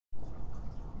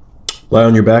Lie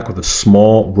on your back with a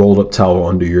small rolled up towel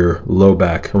under your low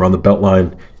back around the belt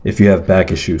line if you have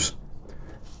back issues.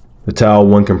 The towel,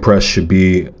 when compressed, should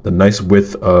be the nice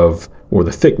width of, or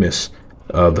the thickness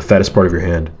of, the fattest part of your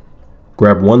hand.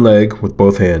 Grab one leg with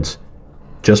both hands,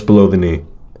 just below the knee,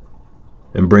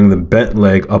 and bring the bent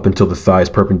leg up until the thigh is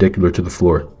perpendicular to the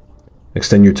floor.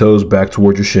 Extend your toes back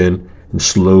towards your shin and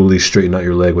slowly straighten out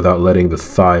your leg without letting the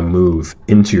thigh move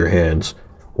into your hands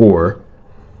or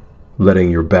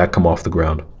letting your back come off the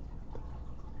ground.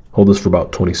 Hold this for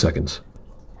about 20 seconds.